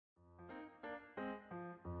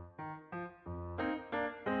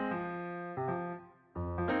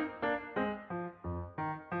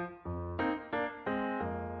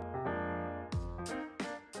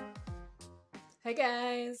Hi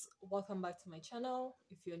guys, welcome back to my channel.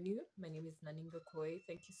 If you're new, my name is Naninga Koi.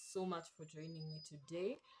 Thank you so much for joining me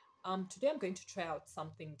today. Today I'm going to try out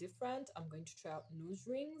something different. I'm going to try out nose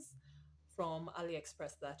rings from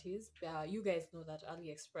AliExpress. That is, you guys know that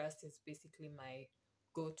AliExpress is basically my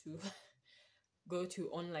go-to go-to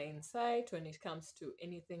online site when it comes to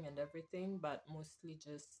anything and everything, but mostly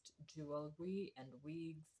just jewelry and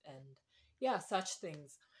wigs and yeah, such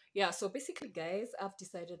things. Yeah, so basically guys, I've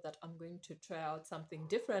decided that I'm going to try out something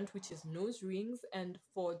different, which is nose rings. And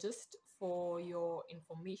for your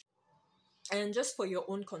information and just for your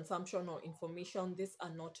own consumption or information, these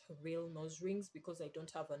are not real nose rings because I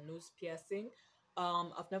don't have a nose piercing.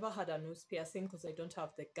 I've never had a nose piercing because I don't have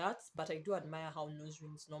the guts, but I do admire how nose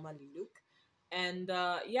rings normally look. And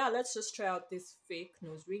yeah, let's just try out these fake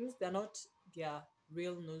nose rings. They're not, yeah,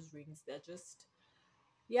 real nose rings. They're just,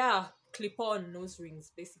 yeah, clip-on nose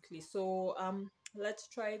rings basically. So let's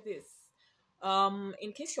try this.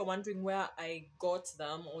 In case you're wondering where I got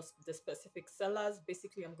them or the specific sellers,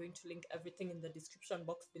 basically I'm going to link everything in the description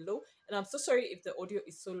box below. And I'm so sorry if the audio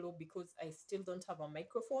is so low because I still don't have a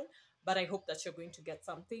microphone, but I hope that you're going to get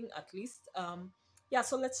something at least. Yeah,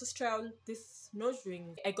 so let's just try out this nose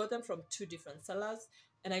ring. I got them from two different sellers,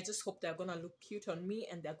 and I just hope they're gonna look cute on me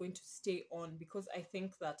and they're going to stay on, because I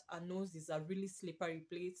think that our nose is a really slippery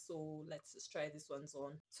place. So let's just try this one's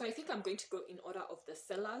on. So I think I'm going to go in order of the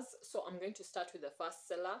sellers. So I'm going to start with the first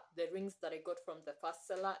seller, the rings that I got from the first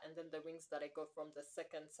seller, and then the rings that I got from the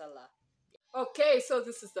second seller. Okay, so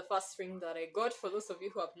this is the first ring that I got. For those of you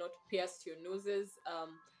who have not pierced your noses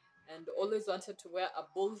and always wanted to wear a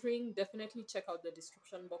bull ring, definitely check out the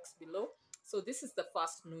description box below. So this is the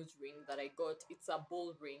first nose ring that I got. It's a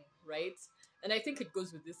bull ring, right? And I think it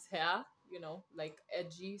goes with this hair, you know, like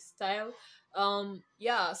edgy style.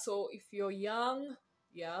 Yeah, so if you're young,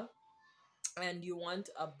 yeah, and you want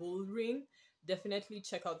a bull ring, definitely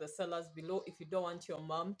check out the sellers below if you don't want your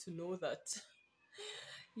mom to know that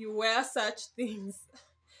you wear such things.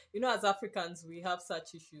 You know, as Africans, we have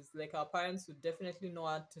such issues. Like our parents would definitely know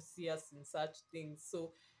how to see us in such things.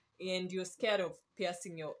 So, and you're scared of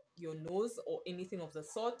piercing your nose or anything of the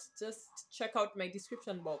sort, just check out my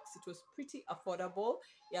description box. It was pretty affordable.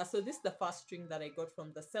 Yeah, so this is the first ring that I got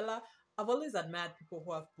from the seller. I've always admired people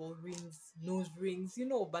who have bull rings, nose rings, you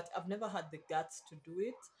know, but I've never had the guts to do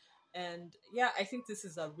it. And yeah, I think this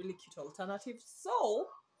is a really cute alternative. So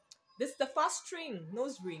this is the first ring,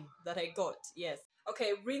 nose ring that I got. Yes.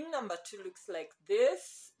 Okay, ring number two looks like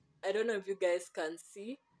this. I don't know if you guys can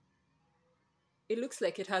see. It looks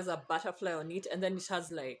like it has a butterfly on it, and then it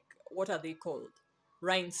has like, what are they called?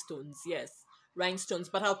 Rhinestones, yes. Rhinestones.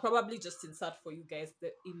 But I'll probably just insert for you guys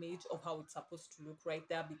the image of how it's supposed to look right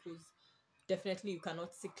there, because definitely you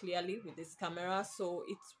cannot see clearly with this camera. So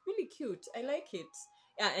it's really cute. I like it.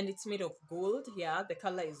 Yeah, and it's made of gold. Yeah, the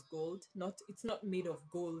color is gold. It's not made of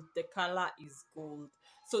gold. The color is gold.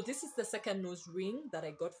 So this is the second nose ring that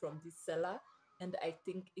I got from this seller, and I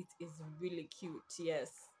think it is really cute. Yes.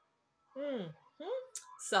 Hmm.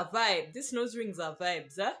 Survive. These nose rings are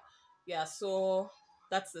vibes, eh? Yeah, so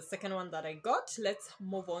that's the second one that I got. Let's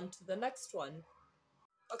move on to the next one.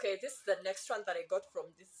 Okay, this is the next one that I got from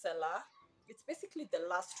this seller. It's basically the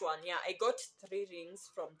last one. Yeah, I got three rings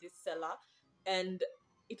from this seller, and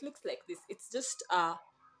it looks like this. It's just a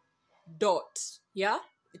dot. Yeah,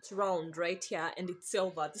 it's round right here, and it's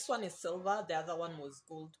silver. This one is silver. The other one was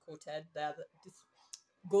gold coated. This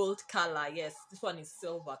gold color. Yes, this one is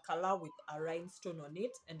silver color with a rhinestone on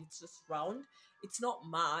it, and it's just round. It's not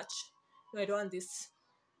much. No, I don't want this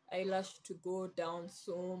eyelash to go down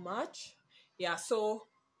so much. Yeah, so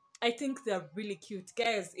I think they're really cute,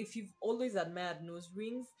 guys. If you've always admired nose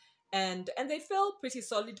rings, and they feel pretty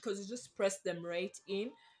solid because you just press them right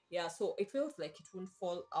in. Yeah, so it feels like it won't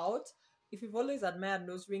fall out. If you've always admired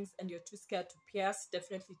nose rings and you're too scared to pierce,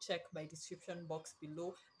 definitely check my description box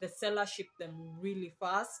below. The seller shipped them really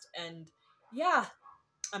fast, and yeah,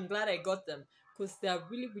 I'm glad I got them because they're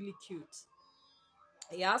really cute.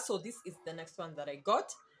 Yeah, so this is the next one that I got.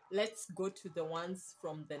 Let's go to the ones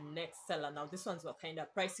from the next seller. Now these ones were kind of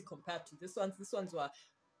pricey compared to these ones were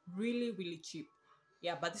really cheap.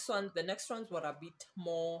 Yeah, but the next ones were a bit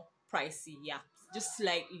more pricey. Yeah, just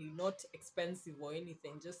slightly, not expensive or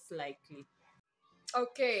anything, just slightly.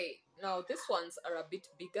 Okay, now these ones are a bit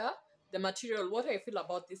bigger. The material, what I feel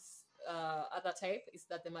about this other type is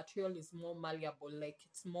that the material is more malleable, like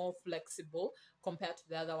it's more flexible compared to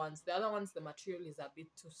the other ones. The other ones, the material is a bit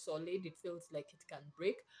too solid. It feels like it can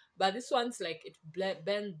break. But this one's like it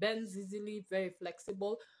bends easily, very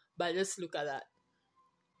flexible. But just look at that.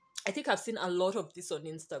 I think I've seen a lot of this on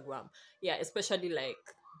Instagram. Yeah, especially like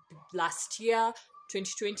last year,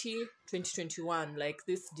 2020, 2021. Like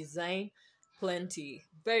this design, plenty.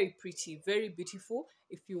 Very pretty, very beautiful.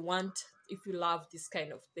 If you love this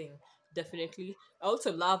kind of thing, definitely. I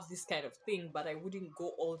also love this kind of thing, but I wouldn't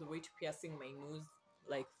go all the way to piercing my nose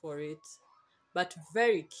like for it. But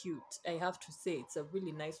very cute, I have to say. It's a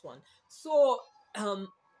really nice one. So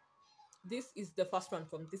this is the first one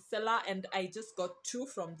from this seller, and I just got two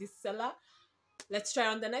from this seller. Let's try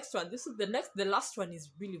on the next one. This is the last one is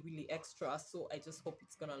really extra, so I just hope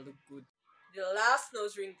it's gonna look good. The last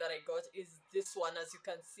nose ring that I got is this one. As you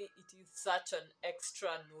can see, it is such an extra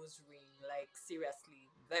nose ring. Like seriously,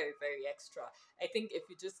 very extra. I think if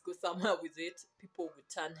you just go somewhere with it, people would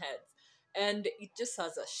turn heads. And it just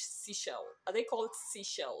has a seashell. Are they called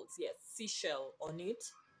seashells? Yes, seashell on it.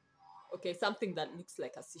 Okay, something that looks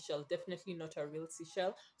like a seashell. Definitely not a real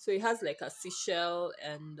seashell. So it has like a seashell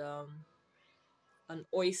and an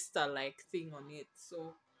oyster like thing on it.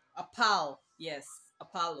 So a pearl, yes, a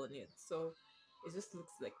pearl on it. So it just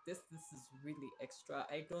looks like this. This is really extra.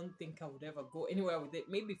 I don't think I would ever go anywhere with it.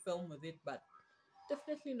 Maybe film with it, but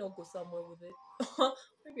definitely not go somewhere with it.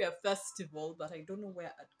 Maybe a festival, but I don't know where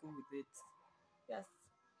I'd go with it. Yes,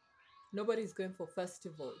 nobody's going for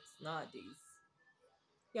festivals nowadays.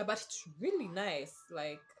 Yeah, but it's really nice.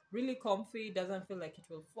 Like really comfy. Doesn't feel like it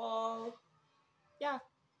will fall. Yeah.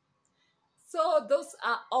 So those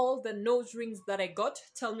are all the nose rings that I got.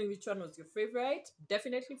 Tell me which one was your favorite.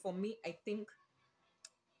 Definitely for me, I think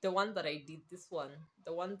the one that I did, this one,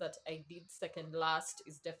 the one that I did second last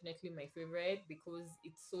is definitely my favorite because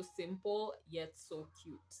it's so simple yet so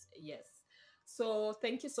cute. Yes. So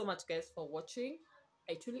thank you so much guys for watching.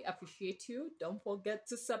 I truly appreciate you. Don't forget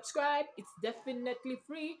to subscribe. It's definitely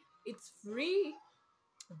free. It's free,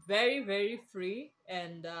 very free.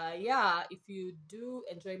 And yeah, if you do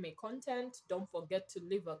enjoy my content, don't forget to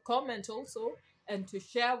leave a comment also, and to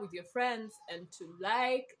share with your friends, and to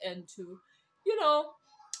like, and to, you know,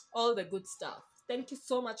 all the good stuff. Thank you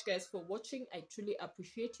so much guys for watching. I truly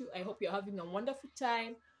appreciate you. I hope you're having a wonderful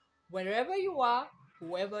time wherever you are,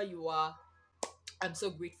 whoever you are. I'm so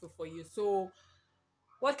grateful for you. So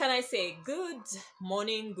what can I say? Good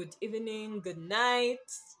morning, good evening, good night.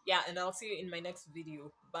 Yeah, and I'll see you in my next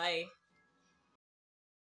video. Bye.